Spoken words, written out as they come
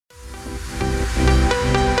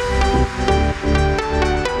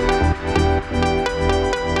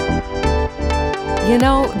You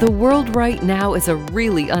know, the world right now is a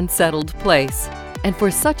really unsettled place. And for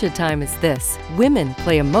such a time as this, women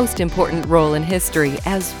play a most important role in history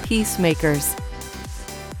as peacemakers.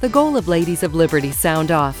 The goal of Ladies of Liberty Sound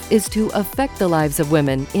Off is to affect the lives of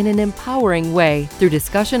women in an empowering way through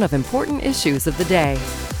discussion of important issues of the day.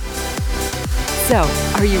 So,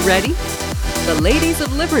 are you ready? The Ladies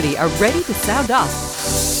of Liberty are ready to sound off.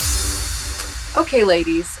 Okay,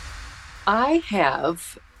 ladies, I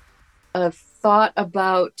have a thought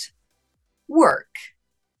about work.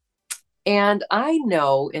 And I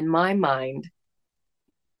know in my mind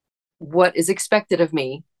what is expected of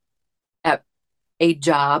me at a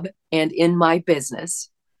job and in my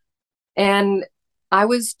business. And I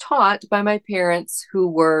was taught by my parents, who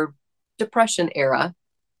were Depression era,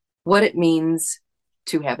 what it means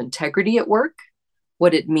to have integrity at work,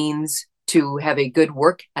 what it means to have a good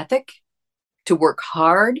work ethic, to work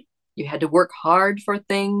hard. You had to work hard for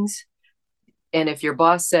things. And if your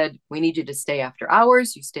boss said, we need you to stay after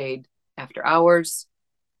hours, you stayed after hours.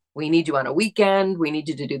 We need you on a weekend. We need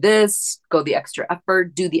you to do this, go the extra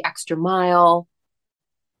effort, do the extra mile.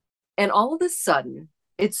 And all of a sudden,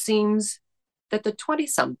 it seems that the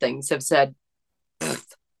 20-somethings have said,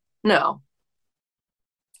 no,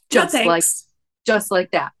 just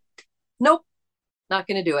like that. Nope, not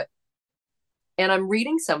going to do it. And I'm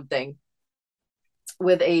reading something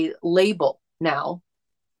with a label now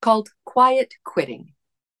called quiet quitting.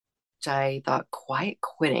 Which I thought, quiet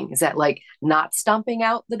quitting, is that like not stomping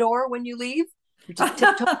out the door when you leave? You just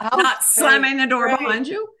tiptoe out, not slamming the door behind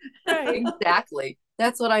you. Right, exactly.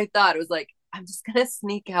 That's what I thought. It was like, I'm just gonna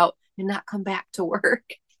sneak out and not come back to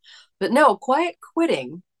work. But no, quiet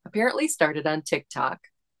quitting apparently started on TikTok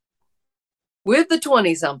with the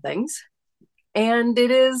 20-somethings, and it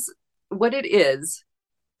is what it is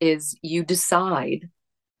you decide,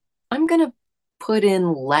 I'm gonna put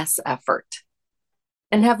in less effort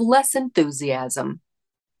and have less enthusiasm,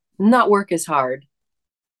 not work as hard,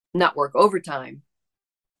 not work overtime.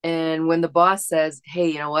 And when the boss says, hey,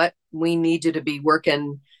 you know what? We need you to be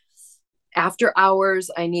working after hours.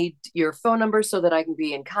 I need your phone number so that I can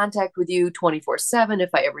be in contact with you 24/7 if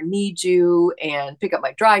I ever need you, and pick up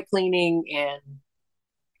my dry cleaning. And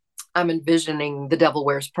I'm envisioning the Devil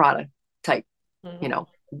Wears Prada type,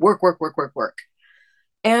 work.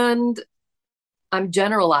 And I'm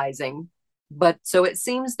generalizing, but so it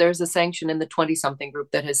seems there's a sanction in the 20-something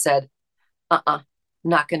group that has said,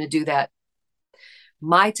 not going to do that.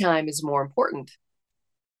 My time is more important.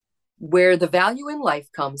 Where the value in life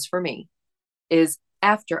comes for me is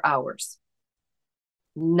after hours,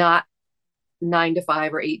 not 9 to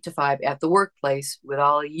 5 or 8 to 5 at the workplace with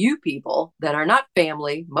all you people that are not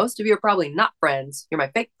family. Most of you are probably not friends. You're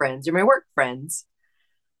my fake friends. You're my work friends.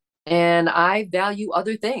 And I value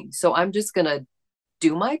other things. So I'm just going to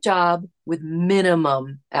do my job with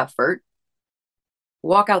minimum effort,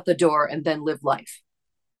 walk out the door, and then live life.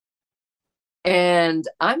 And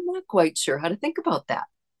I'm not quite sure how to think about that.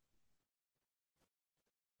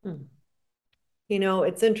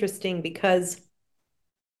 It's interesting because,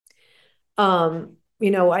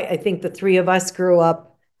 I think the three of us grew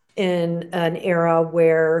up in an era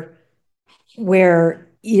where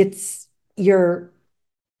you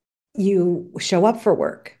show up for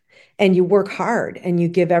work and you work hard and you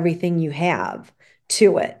give everything you have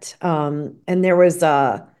to it. And there was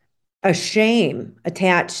a shame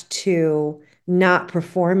attached to not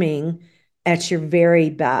performing at your very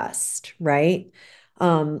best, right?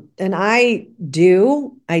 And I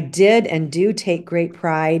did and do take great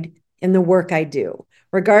pride in the work I do,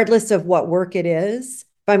 regardless of what work it is.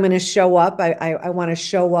 If I'm going to show up, I want to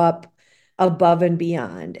show up above and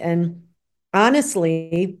beyond. And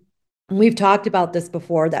honestly, we've talked about this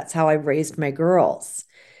before. That's how I've raised my girls.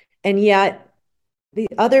 And yet the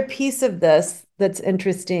other piece of this that's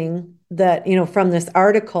interesting that, from this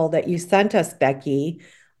article that you sent us, Becky,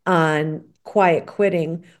 on quiet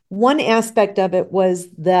quitting, one aspect of it was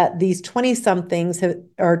that these 20-somethings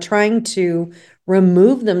are trying to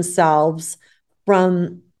remove themselves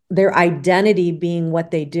from their identity being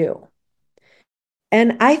what they do.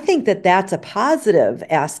 And I think that that's a positive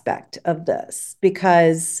aspect of this,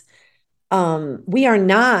 because we are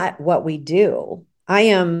not what we do. I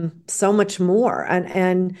am so much more.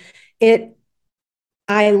 And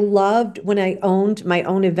I loved when I owned my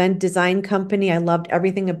own event design company. I loved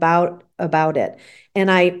everything about it. And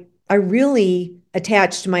I really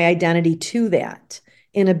attached my identity to that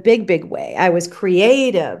in a big, big way. I was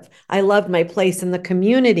creative. I loved my place in the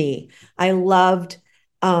community. I loved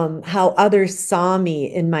how others saw me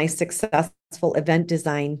in my successful event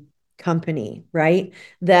design company, right?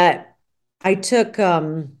 That I took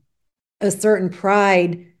a certain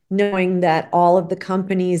pride knowing that all of the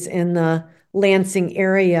companies in the Lansing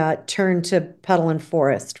area turned to Petal and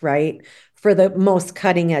Forest, right? For the most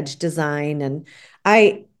cutting edge design. And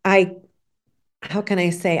I how can I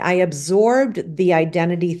say, I absorbed the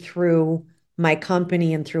identity through my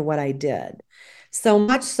company and through what I did. So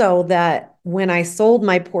much so that when I sold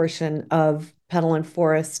my portion of Petal and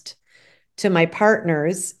Forest to my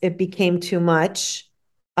partners, it became too much.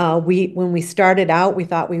 When we started out, we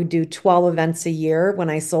thought we would do 12 events a year. When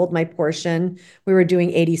I sold my portion, we were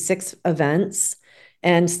doing 86 events,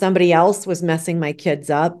 and somebody else was messing my kids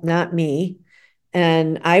up, not me.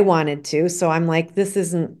 And I wanted to. So I'm like, this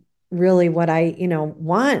isn't really what I,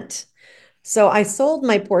 want. So I sold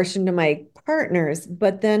my portion to my partners,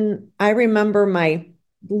 but then I remember my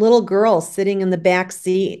little girl sitting in the back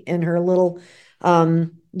seat in her little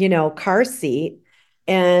car seat,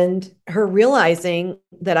 and her realizing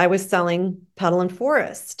that I was selling Petal and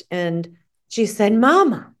Forest. And she said,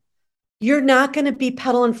 "Mama, you're not going to be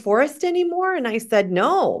Petal and Forest anymore?" And I said,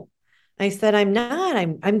 "No." I said, "I'm not.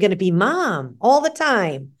 I'm going to be mom all the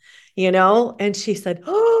time." And she said,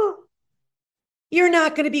 "Oh, you're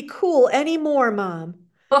not going to be cool anymore, mom."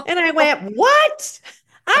 And I went, "What?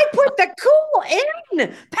 I put the cool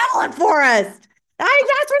in Petal and Forest.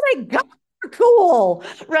 That's where they got cool,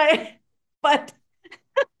 right?" But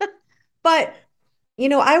but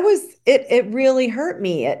I was it really hurt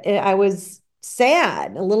me. I was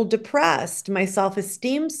sad, a little depressed. My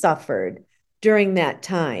self-esteem suffered during that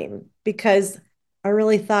time because I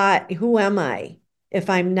really thought, who am I if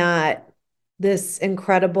I'm not this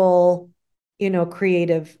incredible,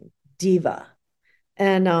 creative diva?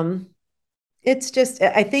 And it's just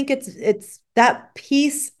I think it's that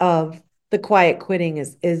piece of the quiet quitting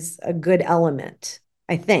is a good element,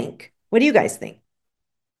 I think. What do you guys think?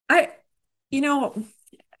 I, you know,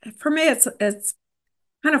 for me, it's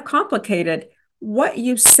kind of complicated. What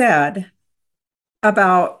you said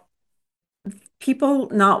about people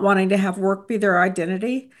not wanting to have work be their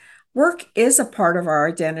identity, work is a part of our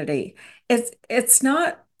identity. It's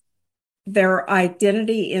not their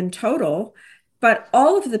identity in total, but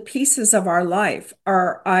all of the pieces of our life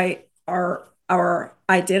are our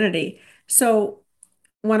identity. So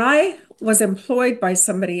when I was employed by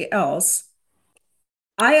somebody else,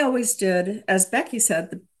 I always did, as Becky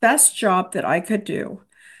said, the best job that I could do.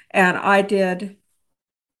 And I did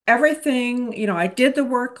everything, I did the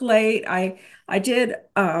work late. I did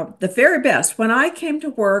the very best. When I came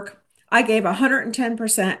to work, I gave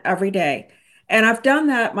 110% every day. And I've done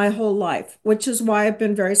that my whole life, which is why I've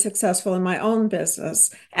been very successful in my own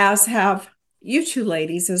business, as have you two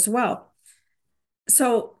ladies as well.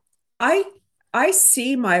 So I I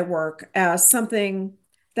see my work as something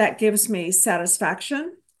that gives me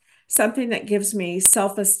satisfaction, something that gives me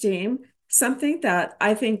self-esteem, something that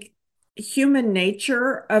I think human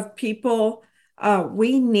nature of people,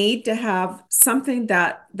 we need to have something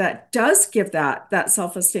that does give that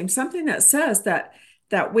self-esteem, something that says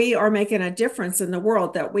that we are making a difference in the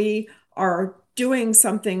world, that we are doing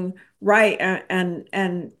something right,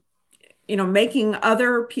 and making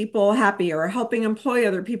other people happy or helping employ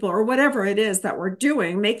other people or whatever it is that we're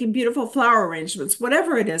doing, making beautiful flower arrangements,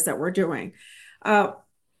 whatever it is that we're doing. Uh,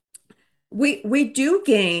 we do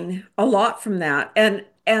gain a lot from that.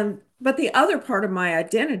 But the other part of my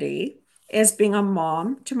identity is being a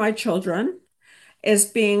mom to my children, is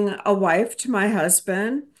being a wife to my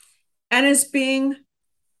husband, and is being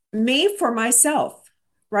me for myself,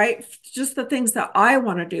 right? Just the things that I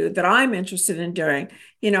want to do, that I'm interested in doing.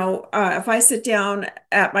 If I sit down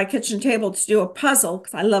at my kitchen table to do a puzzle,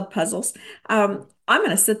 because I love puzzles, I'm going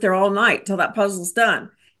to sit there all night till that puzzle's done.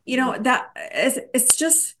 That it's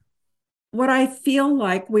just what I feel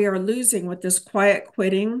like we are losing with this quiet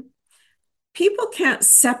quitting. People can't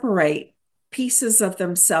separate pieces of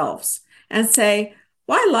themselves and say,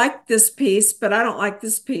 well, I like this piece, but I don't like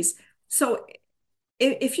this piece. So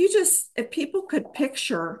if people could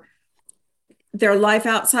picture their life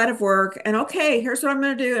outside of work and, okay, here's what I'm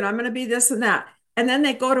going to do, and I'm going to be this and that, and then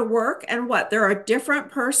they go to work and what, they're a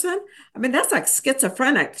different person. I mean, that's like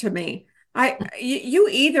schizophrenic to me. You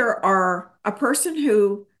either are a person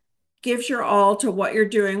who gives your all to what you're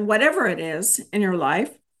doing, whatever it is in your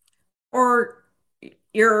life, or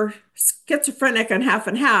you're schizophrenic and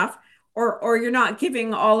half, or you're not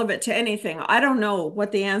giving all of it to anything. I don't know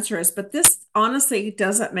what the answer is, but this honestly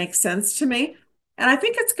doesn't make sense to me. And I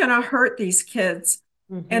think it's going to hurt these kids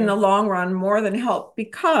in the Mhm. long run more than help,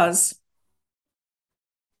 because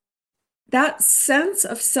that sense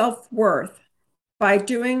of self-worth by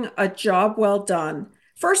doing a job well done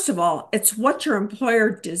First of all, it's what your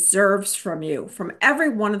employer deserves from you, from every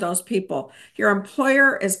one of those people. Your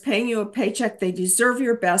employer is paying you a paycheck. They deserve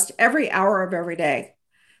your best every hour of every day.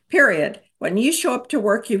 Period. When you show up to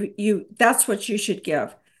work, you that's what you should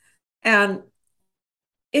give. And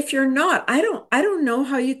if you're not, I don't know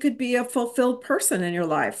how you could be a fulfilled person in your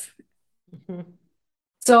life. Mhm.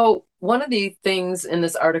 So, one of the things in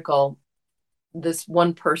this article, this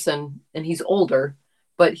one person, and he's older,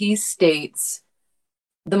 but he states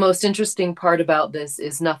the most interesting part about this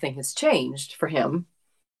is nothing has changed for him.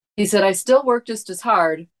 He said, I still work just as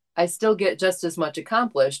hard. I still get just as much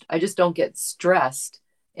accomplished. I just don't get stressed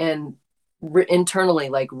and internally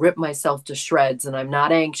like rip myself to shreds, and I'm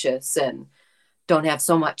not anxious and don't have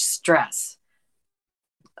so much stress.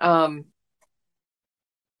 Um,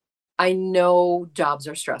 I know jobs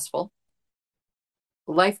are stressful.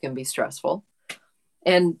 Life can be stressful.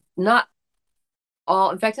 And not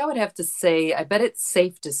all, in fact, I would have to say, I bet it's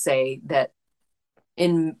safe to say that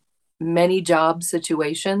in many job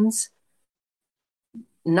situations,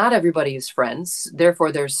 not everybody is friends.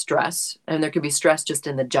 Therefore, there's stress, and there could be stress just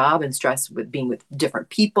in the job and stress with being with different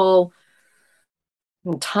people,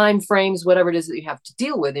 time frames, whatever it is that you have to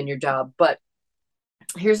deal with in your job. But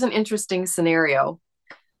here's an interesting scenario.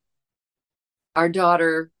 Our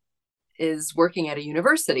daughter is working at a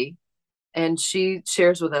university, and she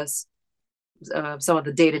shares with us some of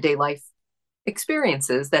the day to day life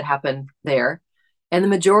experiences that happen there. And the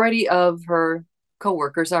majority of her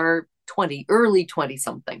coworkers are early 20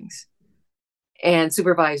 somethings, and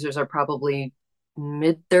supervisors are probably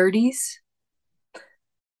mid 30s.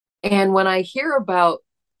 And when I hear about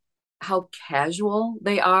how casual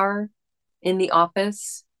they are in the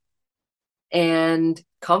office and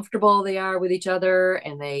comfortable they are with each other,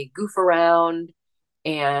 and they goof around,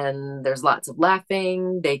 and there's lots of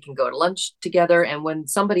laughing, they can go to lunch together. And when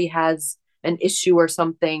somebody has an issue or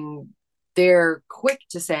something, they're quick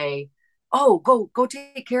to say, oh, go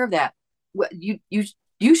take care of that.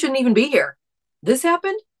 You shouldn't even be here. This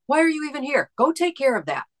happened. Why are you even here? Go take care of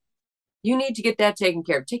that. You need to get that taken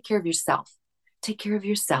care of. Take care of yourself. Take care of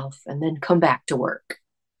yourself and then come back to work.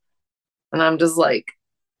 And I'm just like,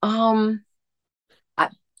 um, I,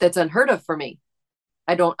 that's unheard of for me.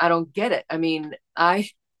 I don't get it. I mean,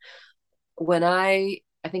 when I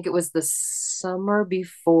think it was the summer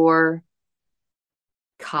before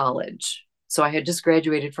college. So I had just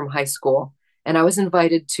graduated from high school, and I was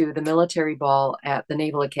invited to the military ball at the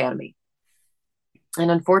Naval Academy.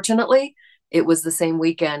 And unfortunately, it was the same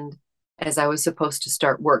weekend as I was supposed to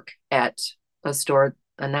start work at a store,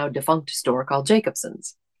 a now defunct store called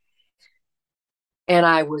Jacobson's. And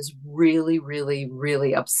I was really, really,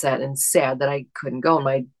 really upset and sad that I couldn't go. And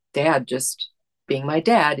my dad, just being my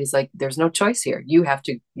dad, he's like, there's no choice here. You have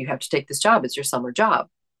to take this job. It's your summer job.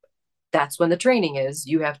 That's when the training is.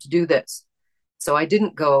 You have to do this. So I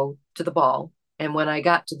didn't go to the ball. And when I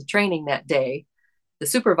got to the training that day, the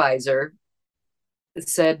supervisor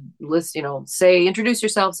said, list, say, introduce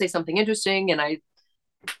yourself, say something interesting. And I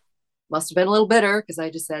must have been a little bitter because I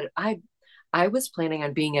just said, I was planning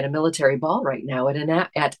on being at a military ball right now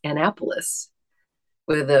at Annapolis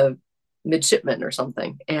with a midshipman or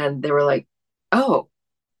something. And they were like, oh,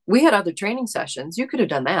 we had other training sessions. You could have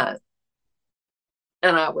done that.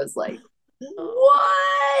 And I was like,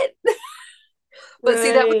 what? But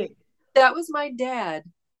see, Right. that was my dad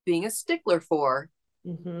being a stickler for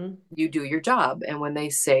Hmm. you do your job. And when they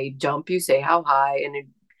say jump, you say how high. And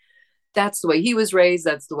that's the way he was raised.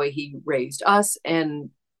 That's the way he raised us. And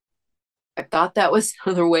I thought that was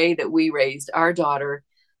the way that we raised our daughter.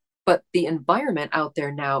 But the environment out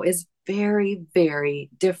there now is very, very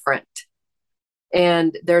different.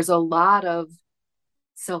 And there's a lot of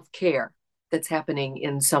self care that's happening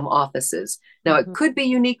in some offices. Now, it Hmm. could be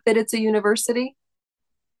unique that it's a university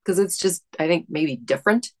because it's just, I think, maybe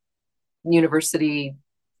different. University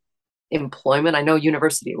employment. I know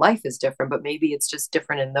university life is different, but maybe it's just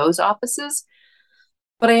different in those offices.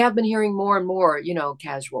 But I have been hearing more and more,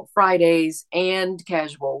 casual Fridays and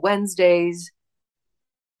casual Wednesdays.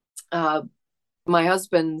 Uh, my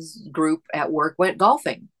husband's group at work went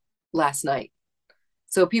golfing last night.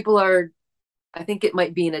 So people are, I think it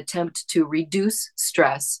might be an attempt to reduce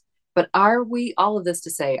stress. But are we, all of this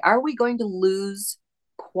to say, are we going to lose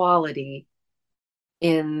quality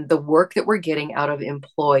in the work that we're getting out of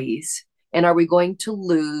employees? And are we going to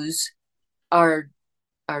lose our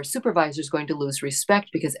our supervisors going to lose respect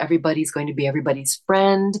because everybody's going to be everybody's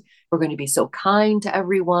friend? We're going to be so kind to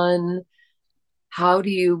everyone. How do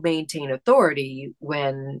you maintain authority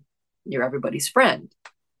when you're everybody's friend?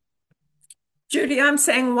 Judy, I'm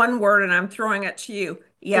saying one word and I'm throwing it to you.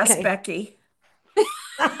 Yes, Okay. Becky.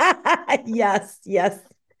 Yes, yes.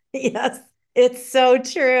 Yes, it's so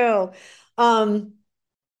true. Um,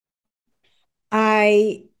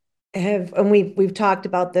 I have, and we've talked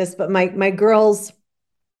about this, but my girls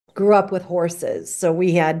grew up with horses. So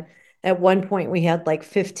we had at one point we had like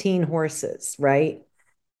 15 horses, right?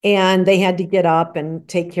 And they had to get up and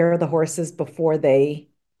take care of the horses before they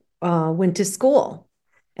went to school.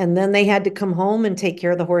 And then they had to come home and take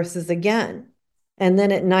care of the horses again. And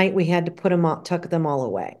then at night we had to put them out, tuck them all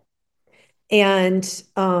away. And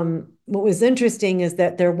what was interesting is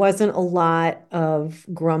that there wasn't a lot of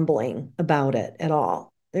grumbling about it at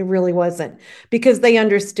all. There really wasn't, because they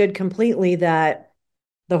understood completely that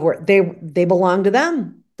they belong to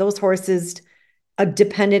them. Those horses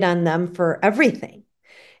depended on them for everything.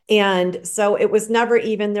 And so it was never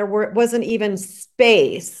even, wasn't even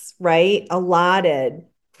space, right, allotted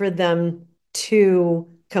for them to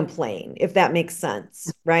complain, if that makes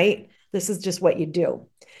sense, right? This is just what you do.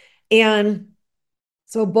 And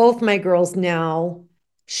so both my girls now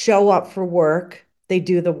show up for work, they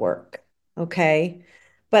do the work, okay?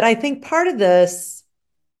 But I think part of this,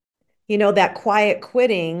 that quiet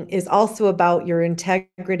quitting is also about your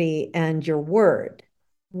integrity and your word,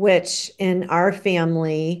 which in our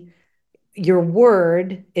family, your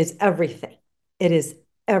word is everything. It is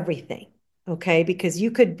everything. Okay. Because you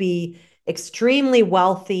could be extremely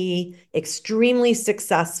wealthy, extremely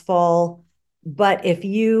successful, but if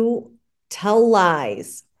you tell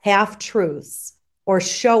lies, half truths, or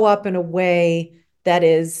show up in a way that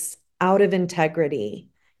is out of integrity,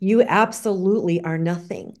 you absolutely are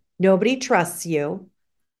nothing. Nobody trusts you,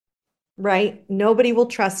 right? Nobody will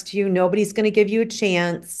trust you. Nobody's going to give you a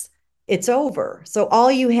chance. It's over. So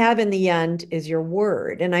all you have in the end is your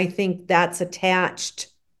word. And I think that's attached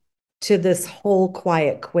to this whole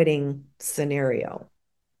quiet quitting scenario.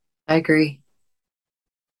 I agree.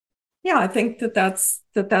 Yeah, I think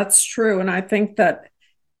that's true. And I think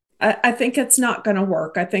it's not going to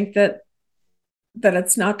work. I think that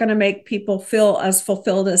it's not going to make people feel as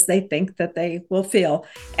fulfilled as they think that they will feel.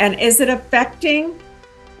 And is it affecting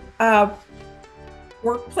workplaces?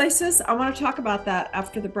 I want to talk about that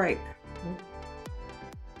after the break.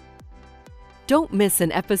 Don't miss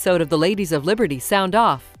an episode of the Ladies of Liberty Sound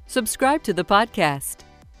Off. Subscribe to the podcast.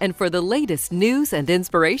 And for the latest news and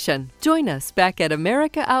inspiration, join us back at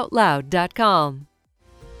AmericaOutloud.com.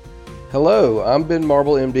 Hello, I'm Ben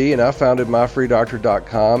Marble, MD, and I founded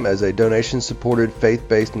MyFreeDoctor.com as a donation-supported,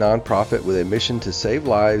 faith-based nonprofit with a mission to save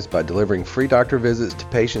lives by delivering free doctor visits to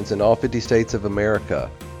patients in all 50 states of America.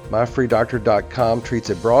 MyFreeDoctor.com treats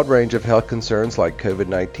a broad range of health concerns like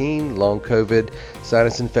COVID-19, long COVID,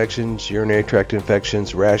 sinus infections, urinary tract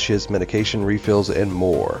infections, rashes, medication refills, and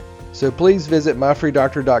more. So please visit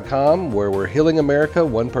MyFreeDoctor.com, where we're healing America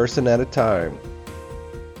one person at a time.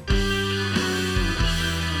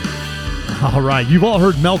 All right, you've all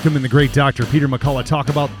heard Malcolm and the great Dr. Peter McCullough talk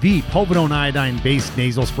about the povidone iodine-based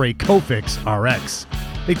nasal spray Cofix RX.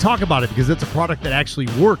 They talk about it because it's a product that actually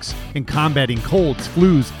works in combating colds,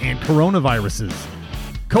 flus, and coronaviruses.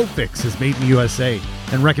 Cofix is made in the USA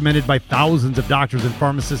and recommended by thousands of doctors and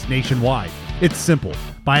pharmacists nationwide. It's simple.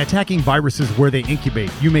 By attacking viruses where they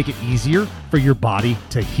incubate, you make it easier for your body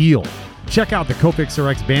to heal. Check out the Cofix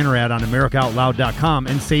RX banner ad on AmericaOutloud.com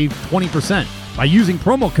and save 20% by using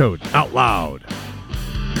promo code OUTLOUD.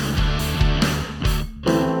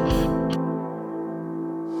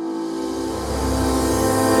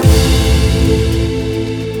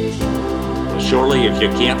 Surely if you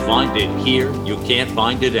can't find it here, you can't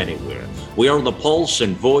find it anywhere. We are the pulse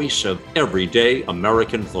and voice of everyday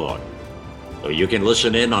American thought. So you can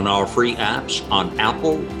listen in on our free apps on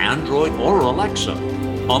Apple, Android, or Alexa.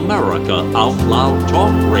 America Out Loud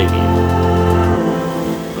Talk Radio.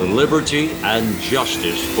 Liberty and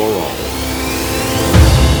justice for all.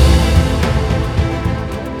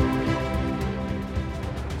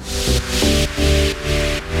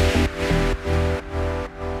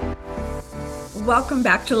 Welcome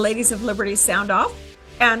back to Ladies of Liberty Sound Off.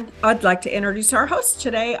 And I'd like to introduce our host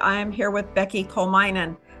today. I am here with Becky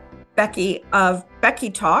Kolmainen. Becky of Becky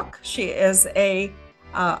Talk. She is a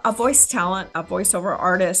voice talent, a voiceover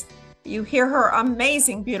artist. You hear her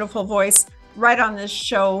amazing, beautiful voice right on this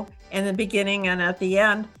show in the beginning and at the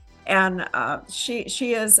end. And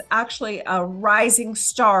she is actually a rising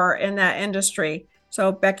star in that industry.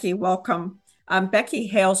 So Becky, welcome. Becky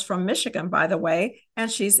hails from Michigan, by the way, and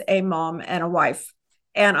she's a mom and a wife.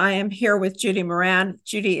 And I am here with Judy Moran.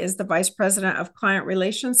 Judy is the Vice President of Client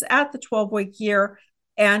Relations at the 12-Week Year.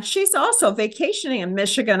 And she's also vacationing in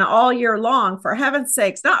Michigan all year long, for heaven's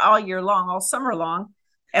sakes, not all year long, all summer long.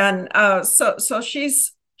 And so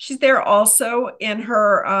she's She's there also in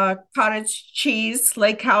her cottage cheese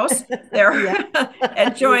lake house there,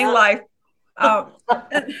 enjoying life. And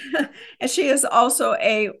she is also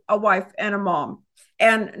a wife and a mom,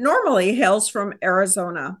 and normally hails from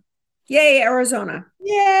Arizona. Yay, Arizona.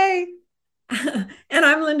 Yay. And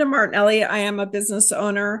I'm Linda Martinelli. I am a business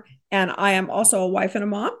owner, and I am also a wife and a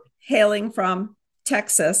mom, hailing from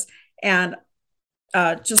Texas. And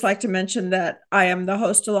just like to mention that I am the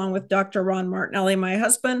host, along with Dr. Ron Martinelli, my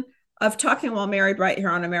husband, of Talking While Married right here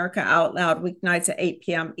on America Out Loud, weeknights at 8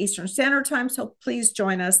 p.m. Eastern Standard Time. So please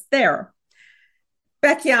join us there.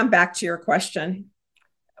 Becky, I'm back to your question.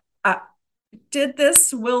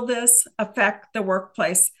 Will this affect the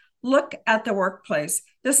workplace? Look at the workplace.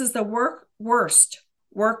 This is the worst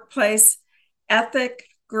workplace ethic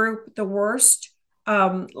group, the worst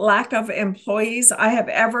lack of employees I have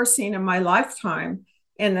ever seen in my lifetime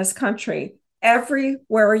in this country.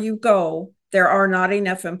 Everywhere you go, there are not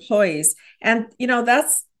enough employees. And,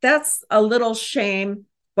 that's a little shame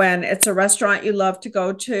when it's a restaurant you love to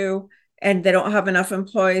go to and they don't have enough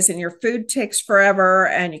employees and your food takes forever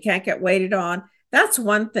and you can't get waited on. That's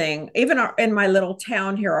one thing. Even in my little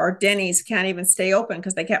town here, our Denny's can't even stay open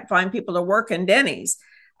because they can't find people to work in Denny's.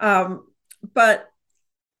 But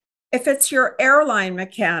if it's your airline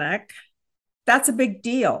mechanic, that's a big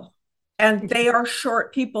deal. And they are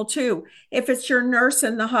short people too. If it's your nurse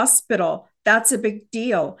in the hospital, that's a big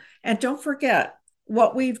deal. And don't forget,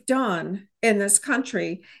 what we've done in this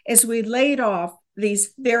country is we laid off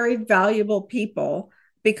these very valuable people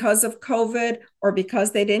because of COVID or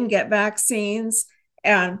because they didn't get vaccines.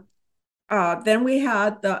 And then we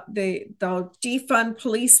had the defund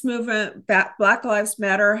police movement. Black Lives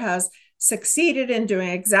Matter has succeeded in doing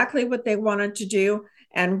exactly what they wanted to do.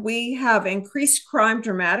 And we have increased crime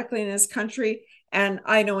dramatically in this country. And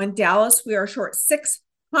I know in Dallas, we are short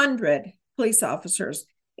 600 police officers.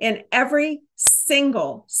 In every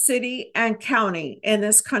single city and county in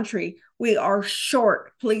this country, we are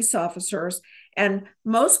short police officers. And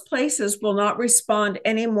most places will not respond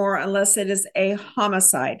anymore unless it is a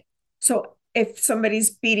homicide. So if somebody's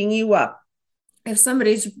beating you up, if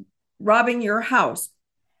somebody's robbing your house,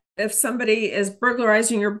 if somebody is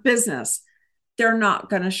burglarizing your business, they're not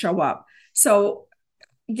going to show up. So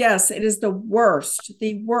yes, it is the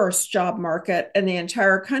worst job market in the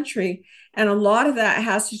entire country. And a lot of that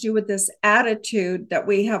has to do with this attitude that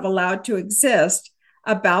we have allowed to exist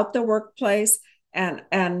about the workplace. And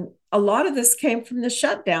a lot of this came from the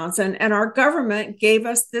shutdowns, and our government gave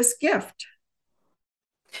us this gift.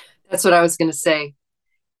 That's what I was going to say.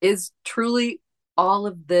 Is truly all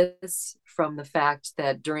of this from the fact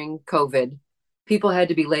that during COVID, people had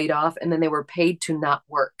to be laid off and then they were paid to not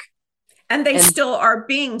work. And they still are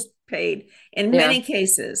being paid in many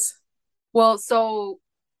cases. Well, so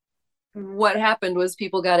what happened was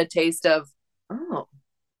people got a taste of, oh,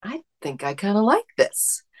 I think I kind of like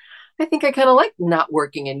this. I think I kind of like not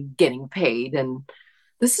working and getting paid. And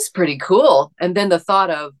this is pretty cool. And then the thought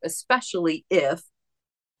of, especially if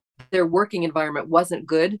their working environment wasn't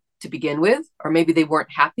good to begin with, or maybe they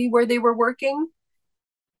weren't happy where they were working,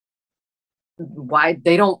 why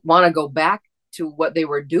they don't want to go back to what they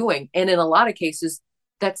were doing. And in a lot of cases,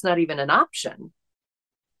 that's not even an option.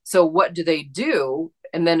 So what do?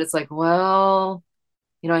 And then it's like, well,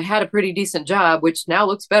 I had a pretty decent job, which now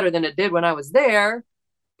looks better than it did when I was there.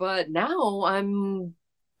 But now I'm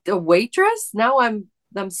a waitress. Now I'm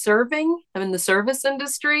serving. I'm in the service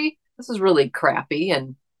industry. This is really crappy.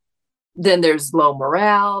 And then there's low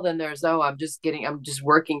morale. Then there's, I'm just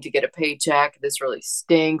working to get a paycheck. This really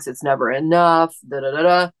stinks. It's never enough.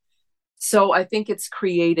 So I think it's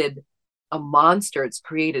created a monster. It's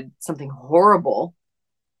created something horrible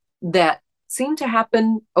that seemed to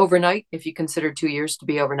happen overnight, if you consider 2 years to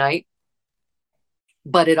be overnight.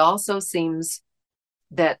 But it also seems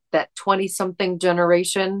that 20-something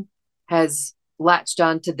generation has latched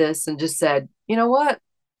onto this and just said, you know what?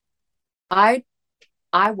 I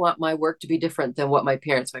want my work to be different than what my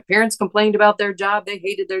parents complained about their job. They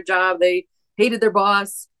hated their job. They hated their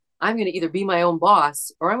boss. I'm going to either be my own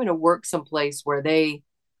boss or I'm going to work someplace where they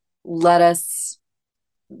let us,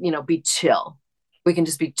 be chill. We can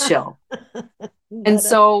just be chill. And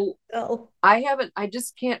so I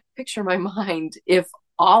just can't picture my mind if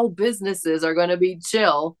all businesses are going to be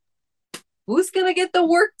chill. Who's going to get the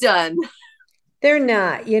work done? They're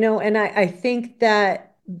not, and I think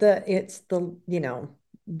that the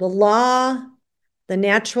law, the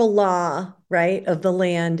natural law, right, of the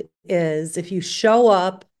land is if you show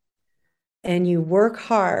up and you work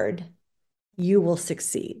hard, you will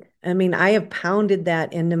succeed. I mean, I have pounded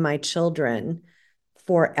that into my children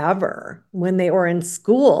forever. When they were in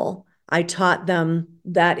school, I taught them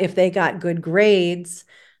that if they got good grades,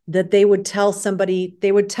 that they would tell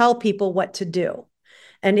people what to do.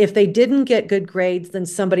 And if they didn't get good grades, then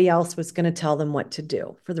somebody else was going to tell them what to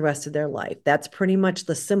do for the rest of their life. That's pretty much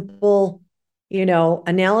the simple,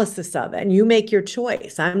 analysis of it. And you make your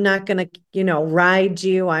choice. I'm not going to, ride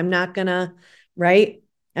you. I'm not going to, right?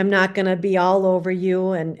 I'm not going to be all over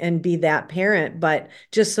you and be that parent, but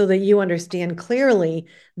just so that you understand clearly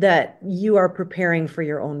that you are preparing for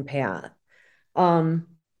your own path.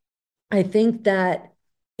 I think that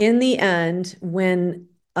in the end, when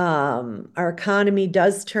our economy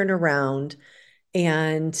does turn around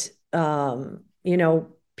and,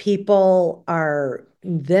 people are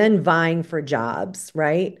then vying for jobs,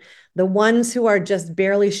 right? The ones who are just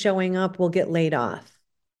barely showing up will get laid off.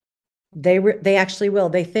 They actually will.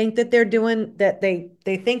 They think that they're doing that. They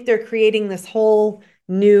think they're creating this whole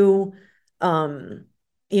new,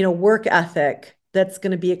 work ethic that's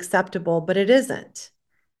going to be acceptable, but it isn't.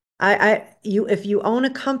 If you own a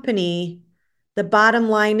company, the bottom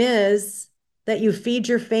line is that you feed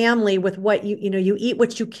your family with what you eat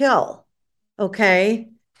what you kill. Okay.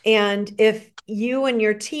 And if you and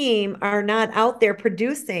your team are not out there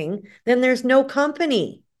producing, then there's no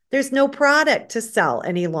company. There's no product to sell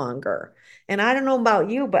any longer. And I don't know about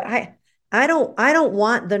you, but I don't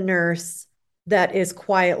want the nurse that is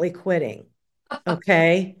quietly quitting.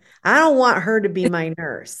 Okay. I don't want her to be my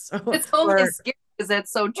nurse. It's only scary because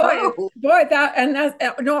that's so true. Boy,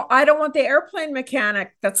 no, I don't want the airplane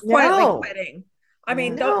mechanic that's quietly quitting. I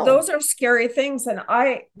mean, those are scary things. And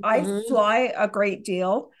I fly a great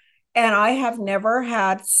deal, and I have never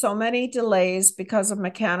had so many delays because of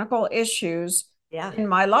mechanical issues in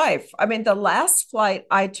my life. I mean, the last flight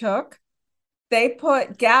I took, they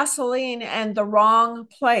put gasoline in the wrong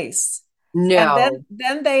place. No. And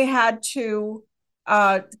then they had to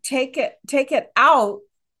take it out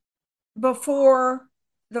before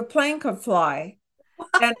the plane could fly.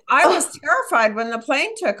 And I was terrified when the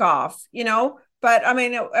plane took off, but I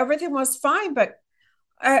mean, everything was fine. But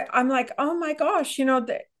I'm like, oh my gosh,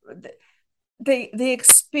 the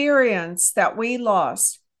experience that we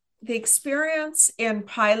lost, the experience in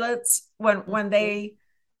pilots when they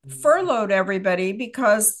furloughed everybody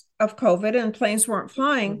because of COVID and planes weren't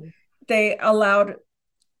flying, they allowed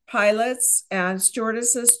pilots and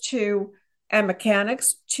stewardesses and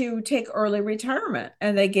mechanics to take early retirement,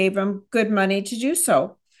 and they gave them good money to do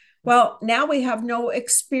so. Well, now we have no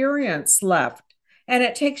experience left, and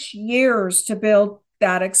it takes years to build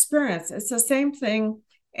that experience. It's the same thing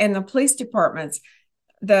in the police departments.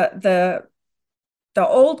 The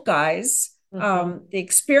old guys, the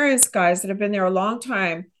experienced guys that have been there a long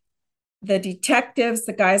time, the detectives,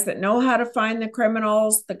 the guys that know how to find the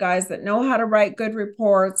criminals, the guys that know how to write good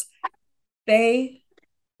reports, they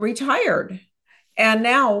retired. And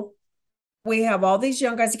now we have all these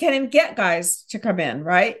young guys. You can't even get guys to come in,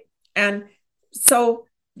 right? And so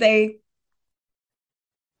they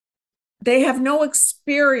have no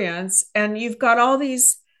experience, and you've got all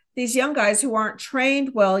these young guys who aren't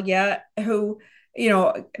trained well yet, who,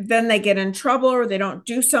 then they get in trouble, or they don't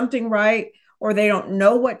do something right, or they don't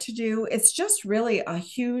know what to do. It's just really a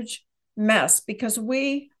huge mess because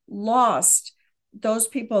we lost those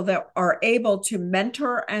people that are able to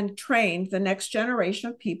mentor and train the next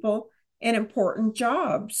generation of people in important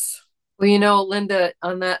jobs. Well, Linda,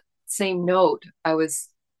 on that same note, I was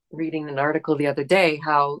reading an article the other day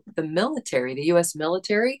how the U.S.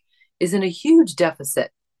 military is in a huge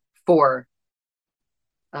deficit for,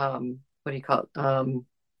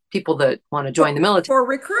 people that want to join the military. For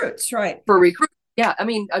recruits, right? For recruits. Yeah. I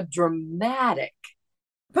mean, a dramatic.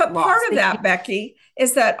 But part of that, Becky,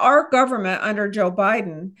 is that our government under Joe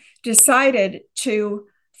Biden decided to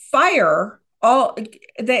fire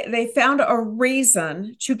they found a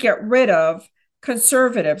reason to get rid of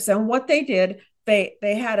conservatives. And what they did, they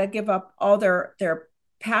had to give up all their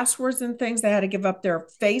passwords and things. They had to give up their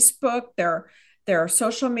Facebook, their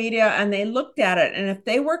social media, and they looked at it. And if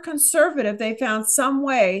they were conservative, they found some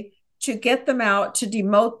way to get them out, to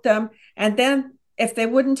demote them. And then if they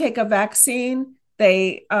wouldn't take a vaccine,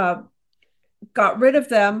 they got rid of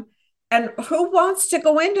them. And who wants to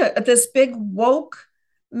go into this big woke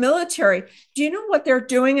military? Do you know what they're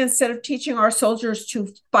doing? Instead of teaching our soldiers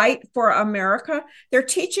to fight for America, they're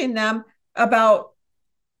teaching them about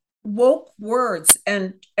woke words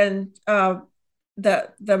and the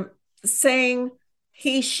saying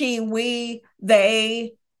he, she, we,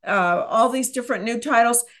 they, all these different new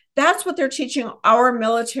titles. That's what they're teaching our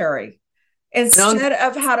military instead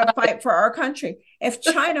of how to fight for our country. If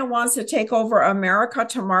China wants to take over America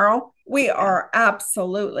tomorrow, we are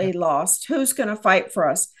absolutely lost. Who's going to fight for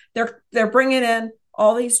us? They're bringing in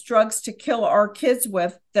all these drugs to kill our kids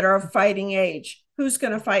with that are of fighting age. Who's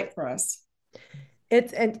going to fight for us?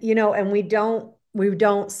 And we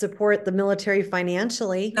don't support the military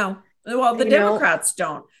financially. No. Well, the Democrats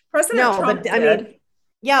don't. President Trump did. I mean,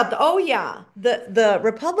 yeah. The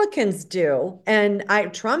Republicans do. And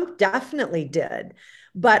Trump definitely did.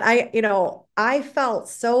 But I felt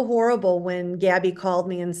so horrible when Gabby called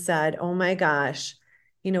me and said, oh my gosh,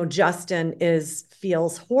 Justin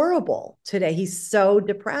feels horrible today. He's so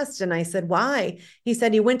depressed. And I said, why? He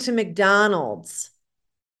said he went to McDonald's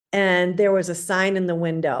and there was a sign in the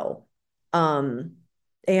window.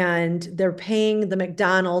 And they're paying the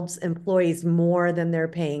McDonald's employees more than they're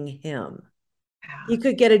paying him. He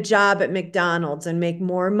could get a job at McDonald's and make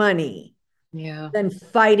more money than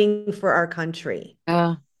fighting for our country.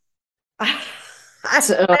 That's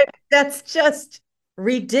just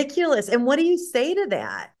ridiculous. And what do you say to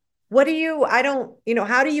that? How do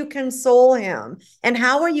you console him? And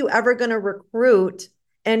how are you ever going to recruit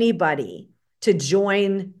anybody to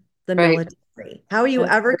join the military? How are you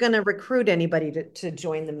ever going to recruit anybody to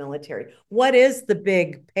join the military? What is the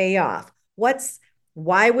big payoff?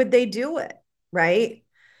 Why would they do it? Right.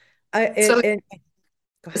 So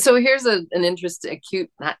here's an interesting,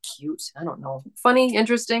 funny,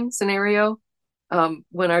 interesting scenario.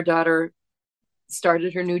 When our daughter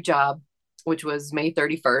started her new job, which was May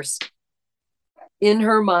 31st, in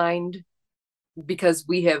her mind, because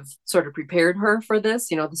we have sort of prepared her for this,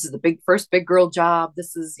 this is the first big girl job.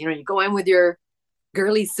 This is, you go in with your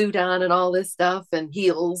girly suit on and all this stuff and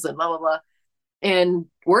heels and blah, blah, blah. And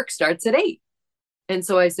work starts at 8. And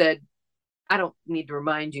so I said, I don't need to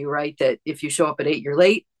remind you, right, that if you show up at 8, you're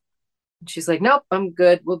late. And she's like, nope, I'm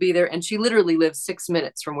good. We'll be there. And she literally lives 6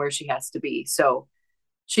 minutes from where she has to be. So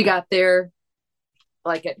she got there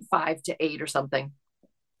like at 5 to 8 or something.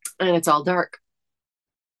 And it's all dark.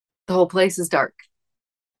 The whole place is dark.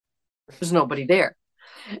 There's nobody there.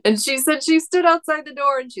 And she said she stood outside the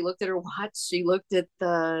door and she looked at her watch. She looked at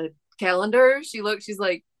the calendar. She's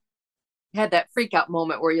like, had that freak out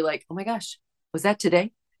moment where you're like, oh my gosh, was that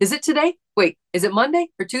today? Is it today? Wait, is it Monday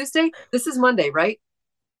or Tuesday? This is Monday, right?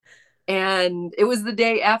 And it was the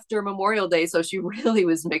day after Memorial Day. So she really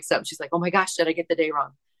was mixed up. She's like, oh my gosh, did I get the day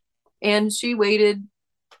wrong? And she waited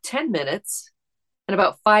 10 minutes. And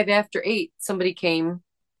about 5 after 8, somebody came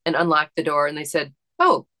and unlocked the door and they said,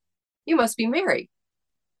 oh, you must be Mary.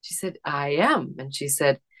 She said, I am. And she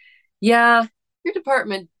said, yeah, your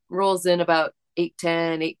department rolls in about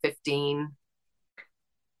 8:10, 8:15.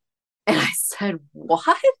 And I said,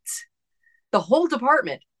 what? The whole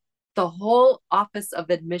department, the whole office of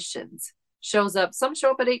admissions shows up. Some show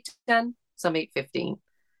up at 8:10, some 8:15.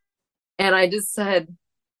 And I just said,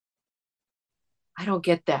 I don't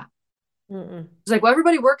get that. It's like, well,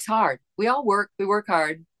 everybody works hard. We all work. We work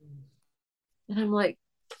hard. And I'm like,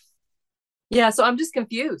 yeah, so I'm just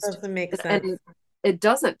confused. Doesn't make sense. And it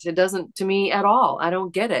doesn't to me at all. I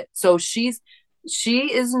don't get it. So she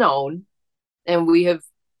is known, and we have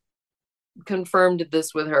confirmed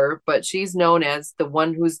this with her, but she's known as the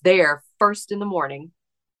one who's there first in the morning.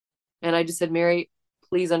 And I just said, Mary,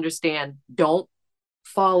 please understand, don't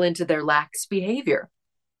fall into their lax behavior.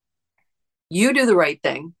 You do the right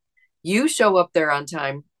thing. You show up there on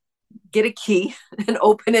time, get a key and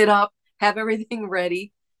open it up, have everything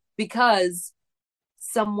ready, because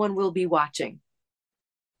someone will be watching.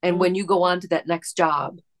 And when you go on to that next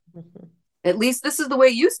job, at least this is the way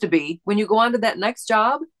it used to be. When you go on to that next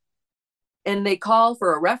job and they call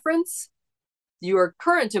for a reference, your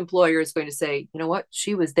current employer is going to say, you know what?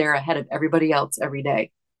 She was there ahead of everybody else every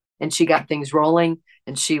day. And she got things rolling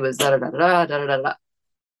and she was da da da da da da da.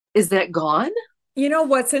 Is that gone? You know,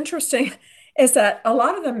 what's interesting is that a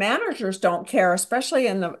lot of the managers don't care, especially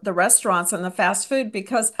in the restaurants and the fast food,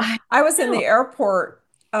 because I was in the airport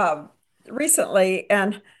recently,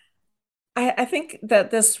 and I think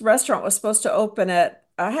that this restaurant was supposed to open I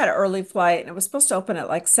had an early flight, and it was supposed to open at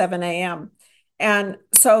like 7 a.m. And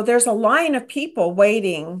so there's a line of people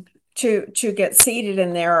waiting to get seated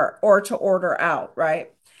in there or to order out,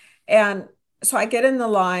 right? And so I get in the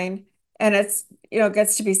line, and it's, it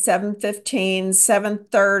gets to be 7:15,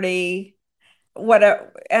 7:30,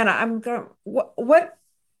 whatever. And I'm going, what,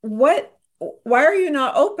 why are you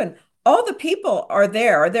not open? All the people are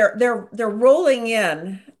there. They're rolling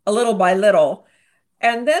in a little by little.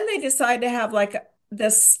 And then they decide to have like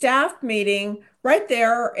this staff meeting right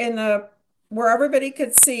there where everybody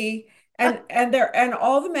could see. And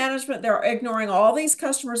all the management, they're ignoring all these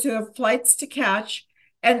customers who have flights to catch.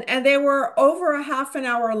 And they were over a half an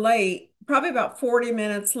hour late, probably about 40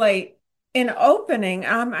 minutes late. in opening.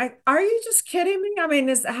 Are you just kidding me? I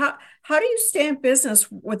mean, how do you stay in business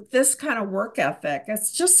with this kind of work ethic?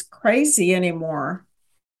 It's just crazy anymore.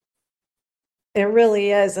 It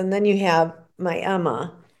really is. And then you have my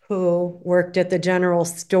Emma, who worked at the general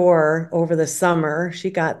store over the summer. She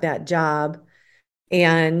got that job.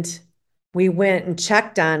 And we went and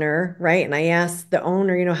checked on her, right? And I asked the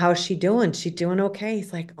owner, how's she doing? She doing okay?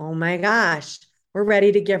 He's like, oh my gosh, we're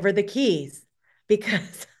ready to give her the keys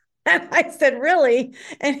because. And I said, really?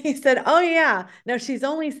 And he said, oh yeah. Now she's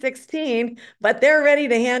only 16, but they're ready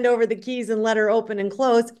to hand over the keys and let her open and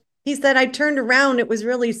close. He said, I turned around, it was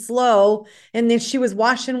really slow, and then she was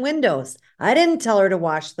washing windows. I didn't tell her to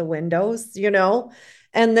wash the windows.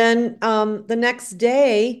 And then the next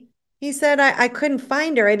day, he said, I couldn't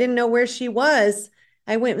find her. I didn't know where she was.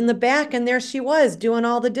 I went in the back and there she was doing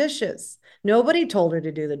all the dishes. Nobody told her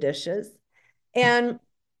to do the dishes. And,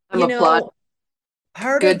 I'm applauding.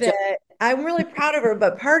 part Good of it, I'm really proud of her,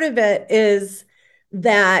 but part of it is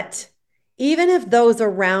that even if those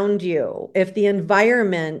around you, if the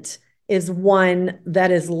environment is one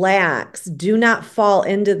that is lax, do not fall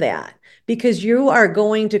into that because you are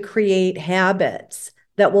going to create habits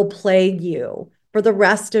that will plague you for the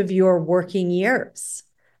rest of your working years.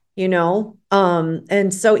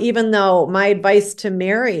 And so even though my advice to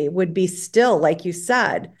Mary would be still, like you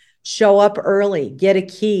said, show up early, get a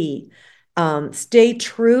key, stay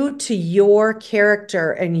true to your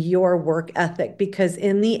character and your work ethic, because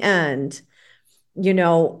in the end,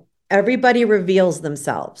 everybody reveals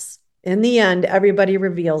themselves. In the end, everybody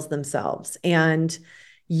reveals themselves, and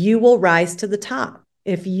you will rise to the top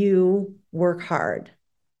if you work hard.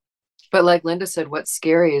 But like Linda said, what's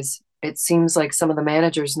scary is it seems like some of the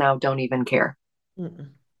managers now don't even care. Mm-mm.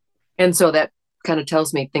 And so that kind of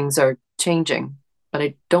tells me things are changing, but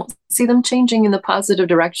I don't see them changing in the positive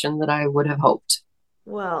direction that I would have hoped.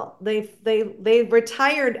 Well, they've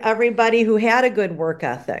retired everybody who had a good work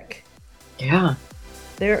ethic. Yeah.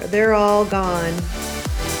 They're all gone.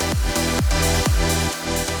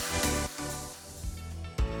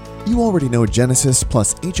 You already know Genesis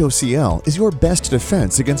plus HOCl is your best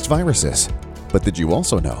defense against viruses. But did you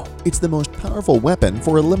also know it's the most powerful weapon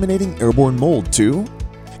for eliminating airborne mold too?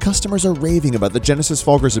 Customers are raving about the Genesis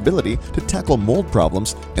Fogger's ability to tackle mold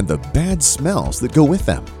problems and the bad smells that go with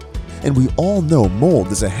them. And we all know mold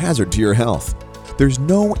is a hazard to your health. There's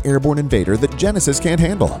no airborne invader that Genesis can't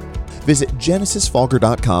handle. Visit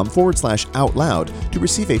genesisfogger.com/OUTLOUD to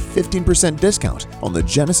receive a 15% discount on the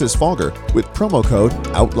Genesis Fogger with promo code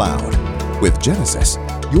OUTLOUD. With Genesis,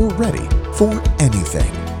 you're ready for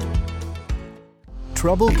anything.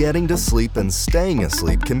 Trouble getting to sleep and staying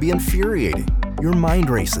asleep can be infuriating. Your mind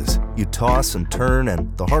races, you toss and turn,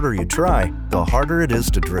 and the harder you try, the harder it is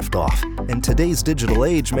to drift off. And today's digital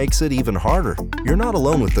age makes it even harder. You're not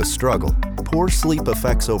alone with this struggle. Poor sleep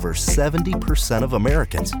affects over 70% of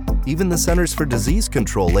Americans. Even the Centers for Disease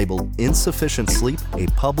Control labeled insufficient sleep a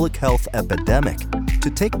public health epidemic. To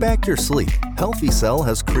take back your sleep, Healthy Cell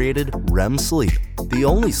has created REM Sleep, the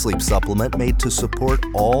only sleep supplement made to support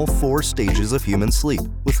all 4 stages of human sleep,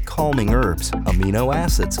 with calming herbs, amino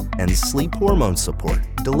acids, and sleep hormone support,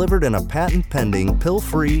 delivered in a patent-pending,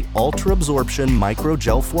 pill-free, ultra-absorption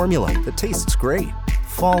microgel formula that tastes great.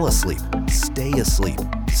 Fall asleep, stay asleep,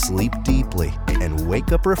 sleep deeply, and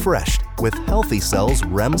wake up refreshed with Healthy Cell's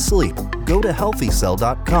REM Sleep. Go to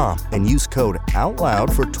healthycell.com and use code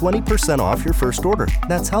OUTLOUD for 20% off your first order.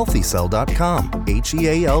 That's healthycell.com,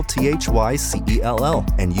 HEALTHYCELL,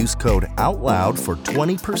 and use code OUTLOUD for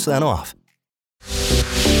 20% off.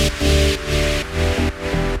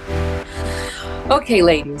 Okay,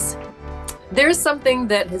 ladies, there's something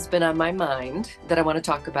that has been on my mind that I want to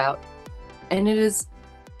talk about, and it is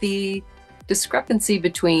the discrepancy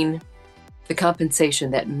between the compensation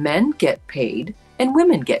that men get paid and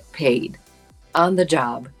women get paid on the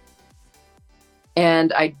job.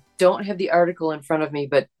 And I don't have the article in front of me,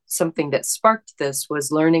 but something that sparked this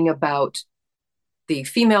was learning about the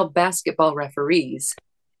female basketball referees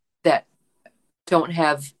that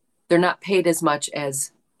they're not paid as much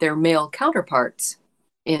as their male counterparts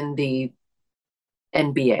in the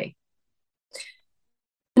NBA.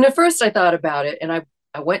 And at first I thought about it, and I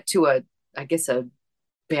went to a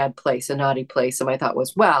bad place, a naughty place. And my thought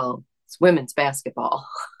was, well, it's women's basketball.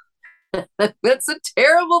 That's a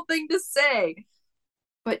terrible thing to say.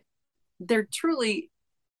 But there truly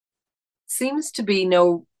seems to be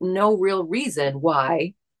no real reason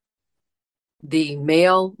why the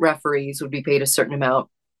male referees would be paid a certain amount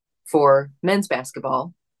for men's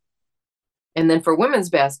basketball. And then for women's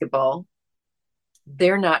basketball,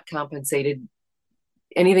 they're not compensated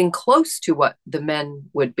anything close to what the men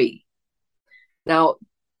would be. Now,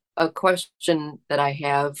 a question that I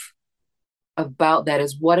have about that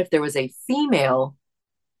is, what if there was a female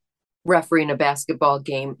refereeing a basketball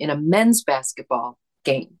game in a men's basketball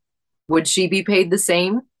game? Would she be paid the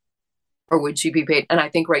same, or would she be paid? And I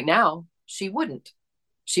think right now she wouldn't.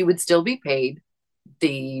 She would still be paid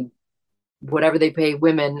the whatever they pay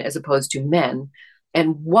women as opposed to men.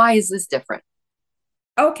 And why is this different?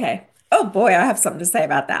 Okay. Oh boy, I have something to say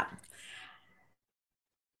about that.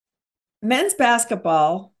 Men's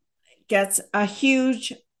basketball gets a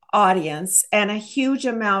huge audience and a huge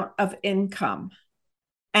amount of income.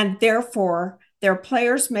 And therefore, their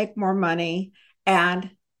players make more money,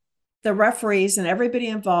 and the referees and everybody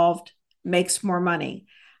involved makes more money.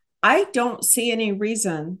 I don't see any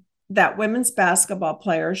reason that women's basketball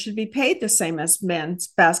players should be paid the same as men's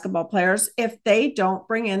basketball players if they don't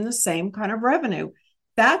bring in the same kind of revenue.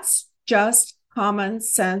 That's just common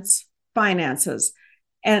sense finances.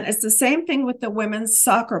 And it's the same thing with the women's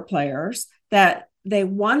soccer players, that they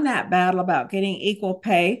won that battle about getting equal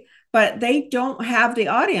pay, but they don't have the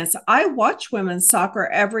audience. I watch women's soccer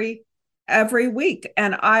every week,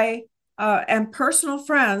 and I am personal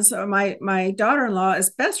friends. My daughter-in-law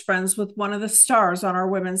is best friends with one of the stars on our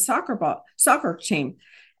women's soccer team.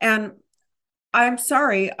 And I'm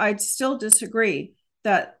sorry, I'd still disagree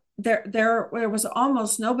that there was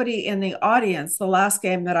almost nobody in the audience the last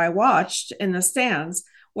game that I watched in the stands,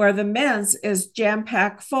 where the men's is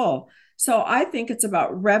jam-packed full. So I think it's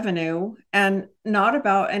about revenue and not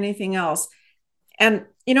about anything else. And,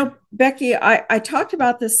 Becky, I talked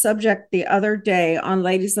about this subject the other day on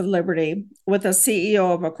Ladies of Liberty with a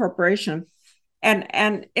CEO of a corporation.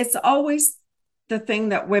 And it's always the thing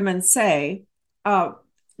that women say,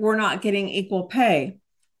 we're not getting equal pay.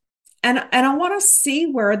 And I want to see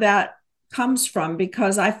where that comes from,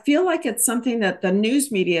 because I feel like it's something that the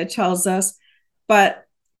news media tells us, but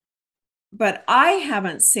I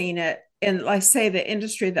haven't seen it in, like, say, the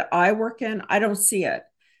industry that I work in. I don't see it.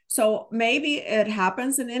 So maybe it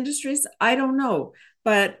happens in industries. I don't know.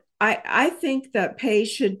 But I think that pay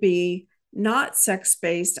should be not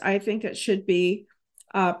sex-based. I think it should be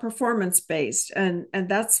performance-based. And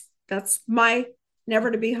that's my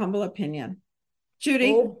never to be humble opinion.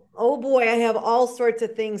 Judy? Oh boy, I have all sorts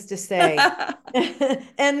of things to say. So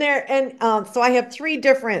I have three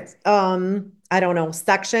different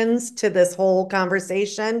sections to this whole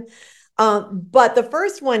conversation. But the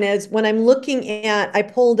first one is, when I'm looking at, I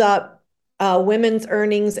pulled up women's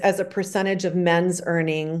earnings as a percentage of men's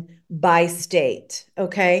earning by state.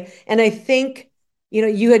 Okay. And I think,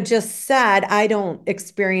 you had just said, I don't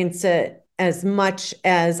experience it as much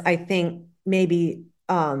as I think maybe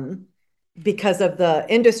because of the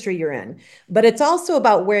industry you're in. But it's also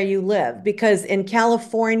about where you live, because in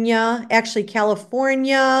California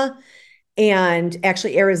and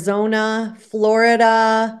actually Arizona,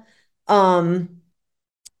 Florida, what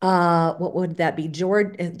would that be?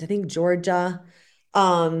 Georgia, I think Georgia.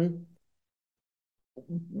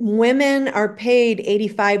 Women are paid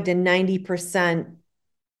 85 to 90%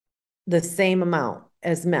 the same amount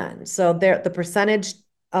as men. So they're the percentage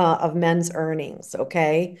of men's earnings,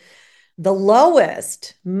 okay? The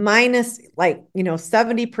lowest, minus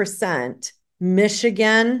 70%,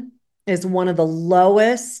 Michigan is one of the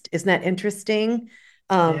lowest. Isn't that interesting?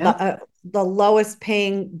 The lowest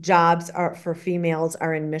paying jobs for females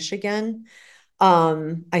are in Michigan.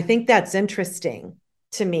 I think that's interesting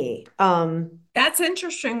to me. That's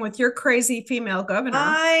interesting with your crazy female governor.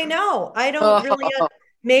 I know. I don't really.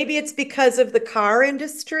 Maybe it's because of the car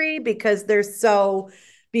industry, because they're so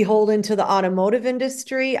beholden to the automotive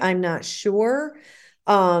industry. I'm not sure.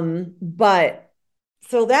 But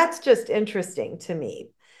so that's just interesting to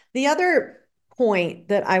me. The other point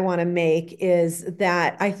that I want to make is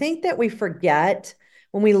that I think that we forget,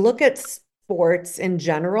 when we look at sports in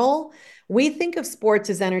general, we think of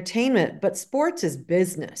sports as entertainment, but sports is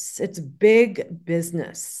business. It's big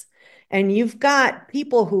business. And you've got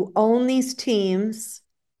people who own these teams,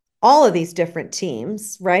 all of these different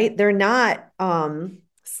teams, right? They're not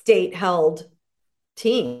state-held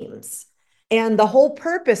teams. And the whole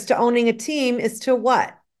purpose to owning a team is to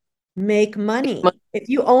what? Make money. If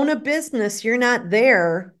you own a business, you're not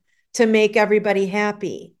there to make everybody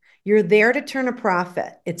happy. You're there to turn a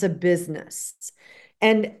profit. It's a business.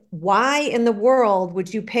 And why in the world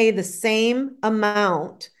would you pay the same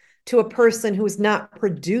amount to a person who's not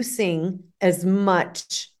producing as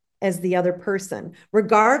much as the other person,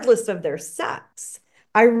 regardless of their sex?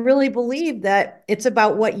 I really believe that it's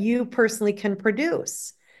about what you personally can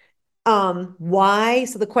produce. Why?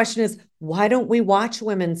 So the question is, why don't we watch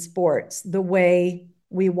women's sports the way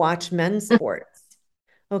we watch men's sports?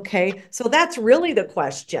 Okay, so that's really the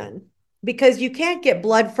question. because you can't get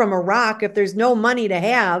blood from a rock if there's no money to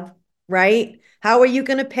have, right? How are you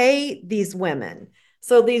going to pay these women?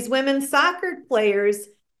 So these women soccer players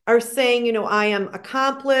are saying, you know, I am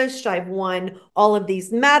accomplished. I've won all of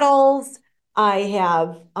these medals.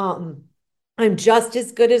 I'm just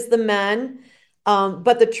as good as the men.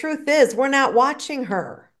 But the truth is, we're not watching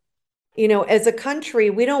her. You know, as a country,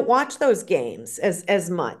 we don't watch those games as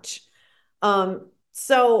much.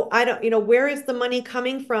 So I don't, you know, where is the money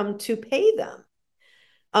coming from to pay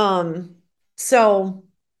them? So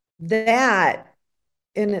that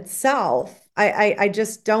in itself, I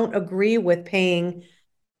just don't agree with paying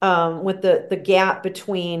with the gap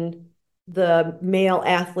between the male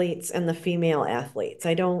athletes and the female athletes.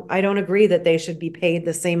 I don't agree that they should be paid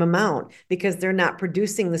the same amount because they're not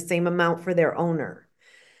producing the same amount for their owner.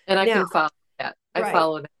 And I Now, can follow that. I right.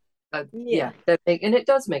 follow that. Yeah, and it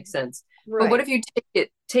does make sense. Right. But what if you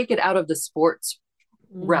take it out of the sports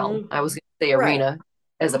realm? I was going to say arena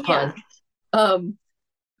as a pun.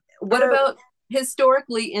 What about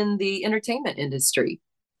historically in the entertainment industry?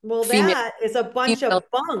 Well, that is a bunch of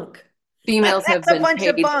bunk. Females have been bunch paid.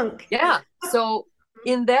 Of bunk. Yeah. So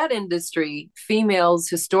in that industry, females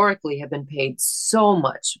historically have been paid so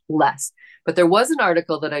much less. But there was an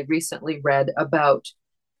article that I recently read about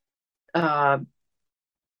Ron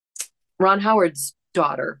Howard's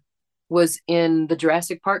daughter was in the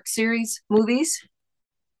Jurassic Park series movies.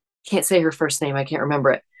 Can't say her first name. I can't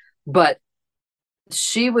remember it. But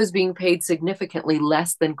she was being paid significantly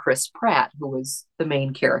less than Chris Pratt, who was the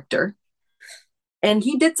main character. And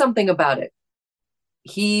he did something about it.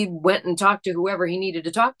 He went and talked to whoever he needed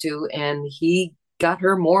to talk to, and he got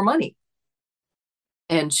her more money.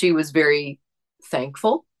 And she was very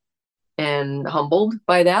thankful and humbled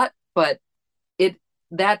by that. But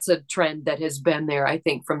that's a trend that has been there, I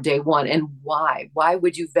think, from day one. And why? Why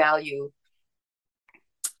would you value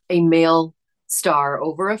a male star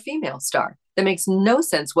over a female star? That makes no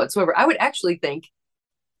sense whatsoever. I would actually think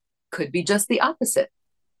could be just the opposite.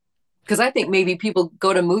 Because I think maybe people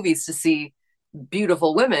go to movies to see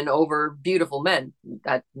beautiful women over beautiful men.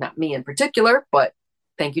 Not me in particular, but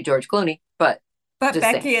thank you, George Clooney. But Becky,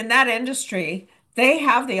 saying. In that industry, they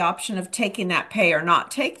have the option of taking that pay or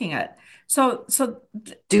not taking it. So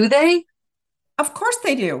do they? Of course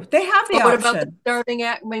they do. They have the option. What about the starting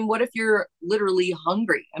at? I mean, what if you're literally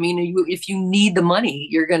hungry? I mean, if you need the money,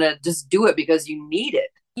 you're gonna just do it because you need it.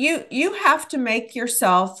 You have to make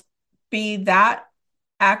yourself be that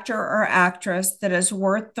actor or actress that is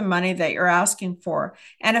worth the money that you're asking for.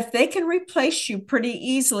 And if they can replace you pretty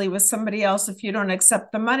easily with somebody else, if you don't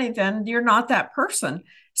accept the money, then you're not that person.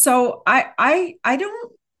 So I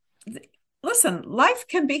don't. Listen, life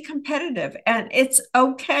can be competitive, and it's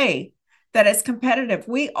okay that it's competitive.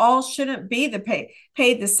 We all shouldn't be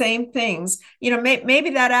paid the same things. You know, maybe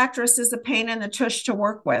that actress is a pain in the tush to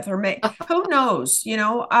work with, or who knows? You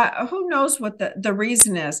know, who knows what the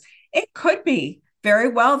reason is? It could be very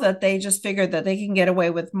well that they just figured that they can get away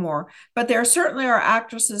with more. But there certainly are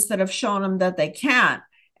actresses that have shown them that they can't,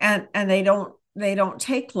 and they don't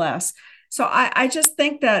take less. So I just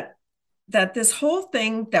think that this whole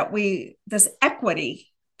thing this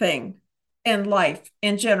equity thing in life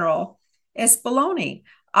in general is baloney.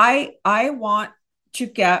 I want to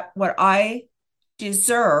get what I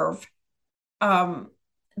deserve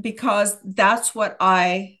because that's what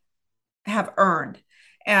I have earned.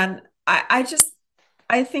 And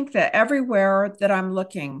I think that everywhere that I'm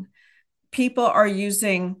looking, people are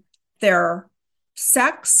using their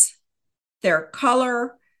sex, their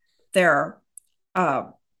color, their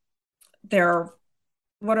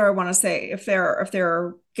what do I want to say? If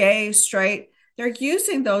they're gay, straight, they're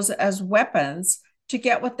using those as weapons to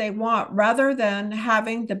get what they want rather than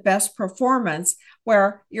having the best performance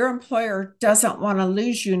where your employer doesn't want to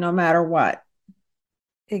lose you no matter what.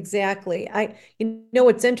 Exactly. You know,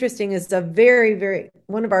 what's interesting is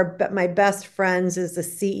one of my best friends is the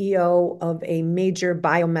CEO of a major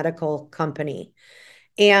biomedical company.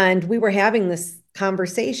 And we were having this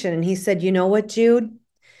conversation and he said, you know what, Jude?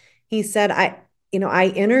 He said, I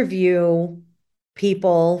interview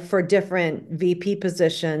people for different VP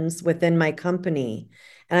positions within my company.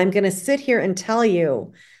 And I'm going to sit here and tell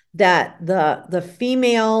you that the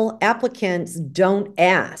female applicants don't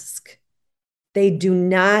ask. They do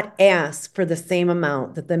not ask for the same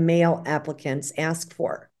amount that the male applicants ask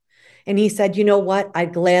for. And he said, you know what?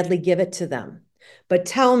 I'd gladly give it to them. But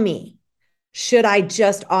tell me, should I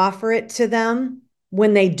just offer it to them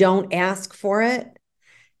when they don't ask for it?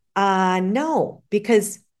 No,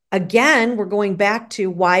 because again, we're going back to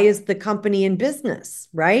why is the company in business,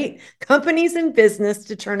 right? Companies in business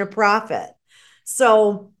to turn a profit.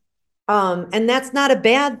 So And that's not a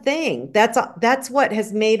bad thing. That's what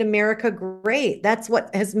has made America great. That's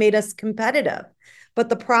what has made us competitive. But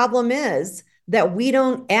the problem is that we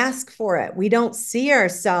don't ask for it. We don't see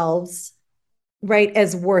ourselves right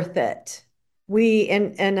as worth it.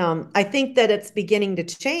 I think that it's beginning to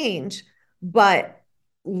change, but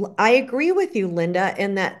I agree with you, Linda,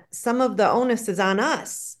 in that some of the onus is on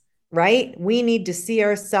us, right? We need to see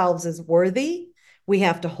ourselves as worthy. We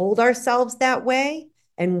have to hold ourselves that way,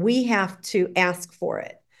 and we have to ask for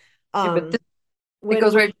it. But it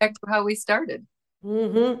goes right back to how we started.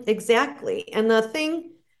 Exactly. And the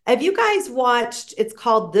thing, have you guys watched, it's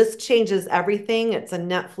called This Changes Everything. It's a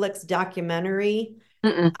Netflix documentary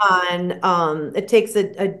on, it takes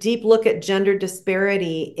a deep look at gender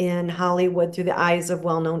disparity in Hollywood through the eyes of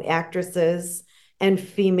well-known actresses and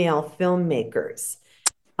female filmmakers.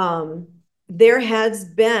 There has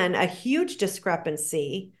been a huge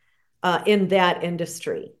discrepancy in that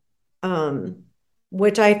industry,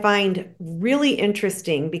 which I find really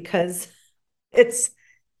interesting because it's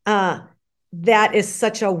that is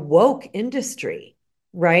such a woke industry,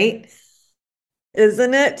 right?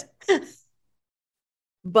 Isn't it?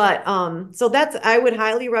 But so that's, I would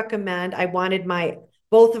highly recommend. I wanted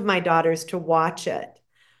both of my daughters to watch it.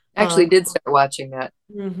 Actually did start watching that.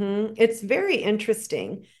 It's very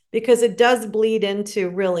interesting because it does bleed into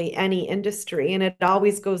really any industry, and it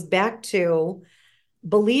always goes back to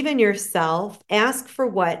believe in yourself, ask for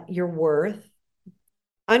what you're worth,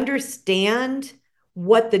 understand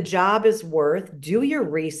what the job is worth, do your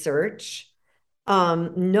research,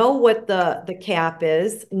 know what the cap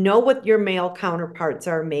is, know what your male counterparts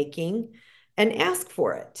are making, and ask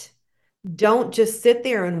for it. Don't just sit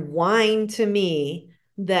there and whine to me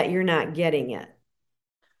that you're not getting it.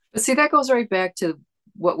 But see, that goes right back to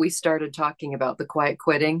what we started talking about, the quiet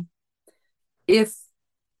quitting. If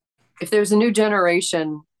there's a new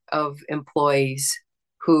generation of employees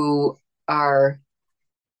who are,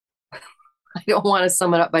 I don't want to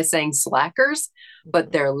sum it up by saying slackers,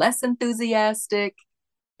 but they're less enthusiastic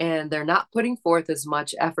and they're not putting forth as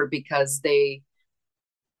much effort because they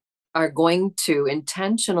are going to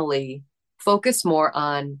intentionally focus more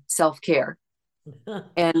on self-care.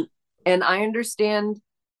 And I understand,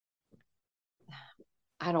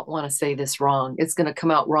 I don't want to say this wrong. It's going to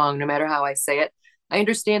come out wrong no matter how I say it. I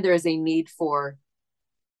understand there is a need for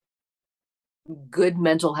good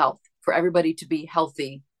mental health, for everybody to be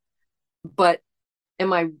healthy. But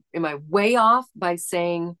am I way off by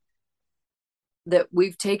saying that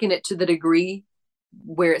we've taken it to the degree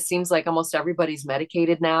where it seems like almost everybody's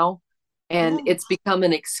medicated now, and it's become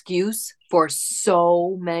an excuse for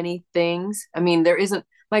so many things? I mean,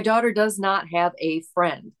 my daughter does not have a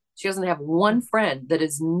friend. She doesn't have one friend that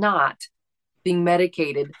is not being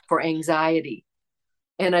medicated for anxiety.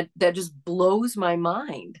 And that just blows my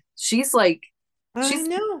mind. She's like, she's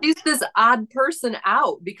this odd person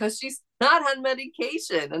out because she's not on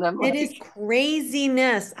medication. And I'm like, it is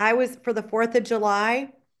craziness. I was, for the 4th of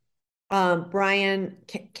July, Brian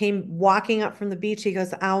came walking up from the beach. He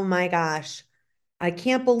goes, oh my gosh, I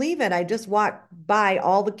can't believe it. I just walked by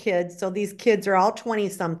all the kids. So these kids are all 20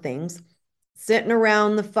 somethings sitting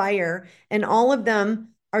around the fire, and all of them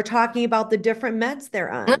are talking about the different meds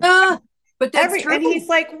they're on. But that's true. And he's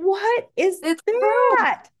like, what is that? What is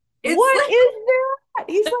that?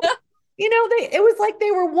 He's like, it was like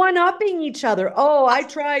they were one-upping each other. Oh, I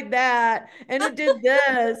tried that and it did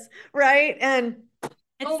this, right? And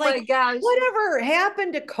it's like, my gosh, whatever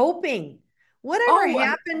happened to coping? Whatever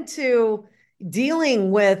happened to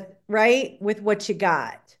dealing with, right, with what you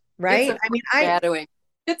got, right? I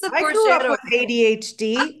grew up with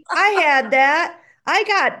ADHD. I had that. I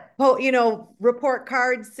got, report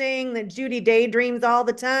cards saying that Judy daydreams all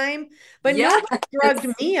the time, but nobody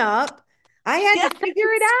drugged me up. I had to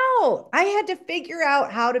figure it out. I had to figure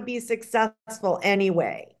out how to be successful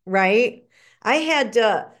anyway, right? I had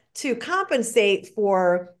to compensate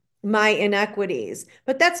for my inequities,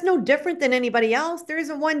 but that's no different than anybody else. There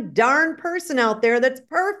isn't one darn person out there that's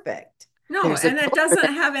perfect. No, and it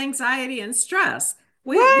doesn't have anxiety and stress.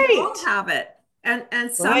 We all have it.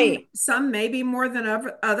 And some maybe more than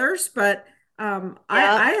others, but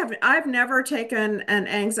I've never taken an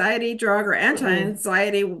anxiety drug or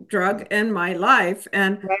anti-anxiety drug in my life,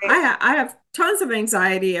 and I have tons of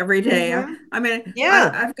anxiety every day. I mean,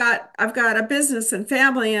 I've got a business and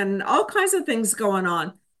family and all kinds of things going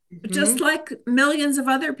on, just like millions of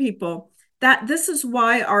other people. That this is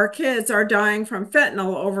why our kids are dying from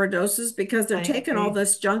fentanyl overdoses, because they're taking all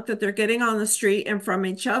this junk that they're getting on the street and from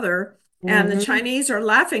each other. And the Chinese are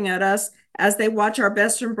laughing at us as they watch our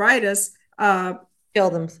best and brightest kill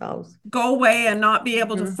themselves. go away and not be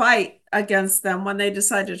able to fight against them when they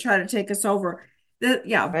decide to try to take us over.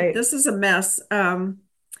 Right. This is a mess.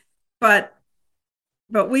 But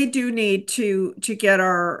we do need to get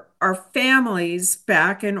our families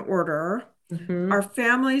back in order. Our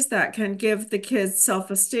families that can give the kids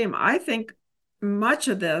self-esteem. I think much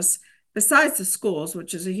of this, besides the schools,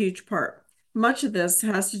 which is a huge part, much of this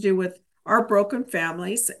has to do with our broken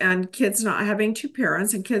families and kids not having two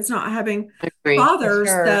parents and kids not having fathers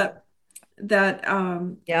that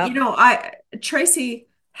Tracy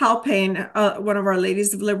Halpane, one of our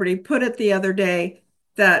Ladies of Liberty, put it the other day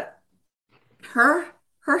that her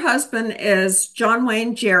husband is John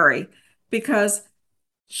Wayne Jerry, because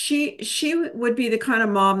she would be the kind of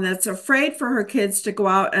mom that's afraid for her kids to go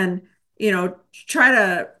out and, try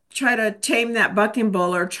to tame that bucking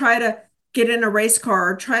bull, or try to get in a race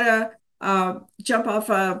car, or try to jump off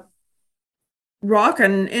a rock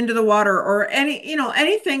and into the water, or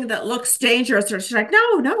anything that looks dangerous. Or she's like,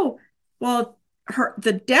 no. Well,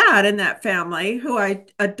 the dad in that family, who I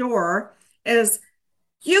adore, is,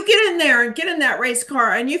 you get in there and get in that race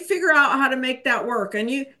car and you figure out how to make that work. And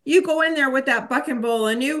you go in there with that bucking bull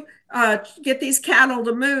and you get these cattle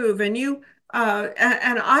to move. And and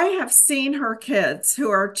I have seen her kids,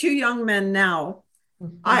 who are two young men now.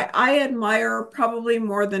 I admire probably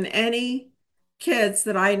more than any kids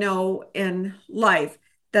that I know in life,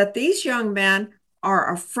 that these young men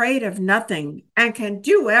are afraid of nothing and can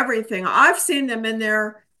do everything. I've seen them in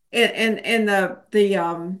there in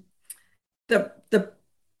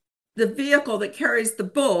the vehicle that carries the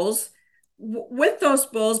bulls, with those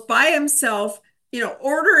bulls by himself,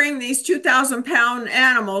 ordering these 2,000-pound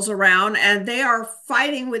animals around, and they are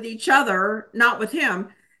fighting with each other, not with him.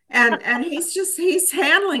 And he's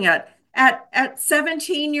handling it at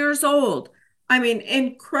 17 years old. I mean,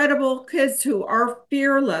 incredible kids who are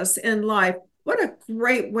fearless in life. What a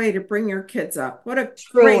great way to bring your kids up. What a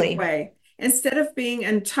great way. Instead of being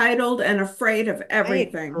entitled and afraid of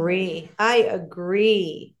everything. I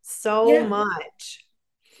agree so much.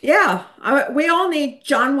 Yeah. We all need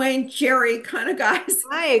John Wayne Jerry kind of guys.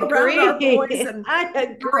 I agree. Around our boys and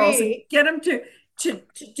girls, and get them to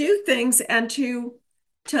do things and to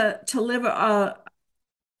live a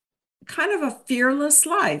kind of a fearless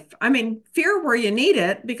life. I mean, fear where you need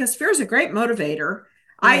it, because fear is a great motivator.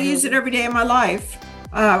 I use it every day of my life.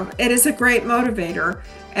 It is a great motivator,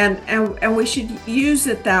 and we should use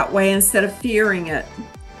it that way instead of fearing it.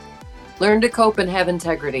 Learn to cope and have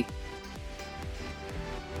integrity.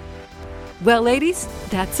 Well, ladies,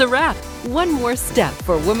 that's a wrap. One more step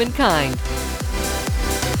for womankind.